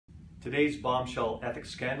Today's bombshell ethics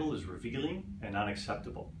scandal is revealing and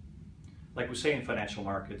unacceptable. Like we say in financial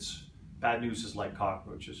markets, bad news is like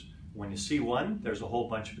cockroaches. When you see one, there's a whole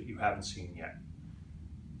bunch that you haven't seen yet.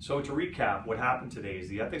 So to recap, what happened today is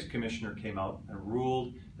the Ethics Commissioner came out and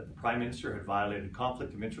ruled that the Prime Minister had violated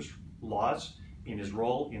conflict of interest laws in his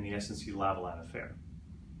role in the SNC Lavalin affair.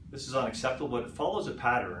 This is unacceptable, but it follows a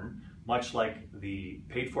pattern much like the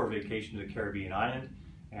paid-for vacation to the Caribbean island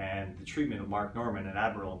and the treatment of Mark Norman, an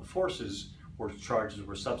admiral in the forces, where charges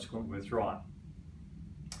were subsequently withdrawn.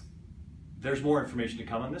 There's more information to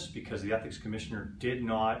come on this because the Ethics Commissioner did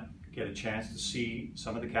not get a chance to see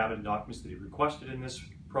some of the cabinet documents that he requested in this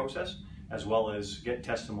process, as well as get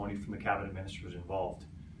testimony from the cabinet ministers involved.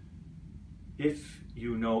 If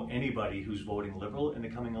you know anybody who's voting Liberal in the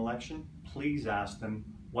coming election, please ask them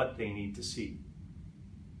what they need to see.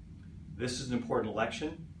 This is an important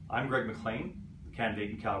election. I'm Greg McLean, the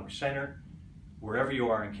candidate in Calgary Centre. Wherever you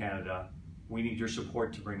are in Canada, we need your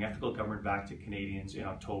support to bring ethical government back to Canadians in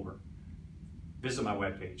October. Visit my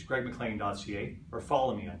webpage, gregmclean.ca, or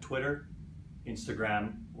follow me on Twitter,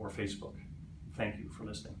 Instagram, or Facebook. Thank you for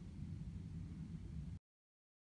listening.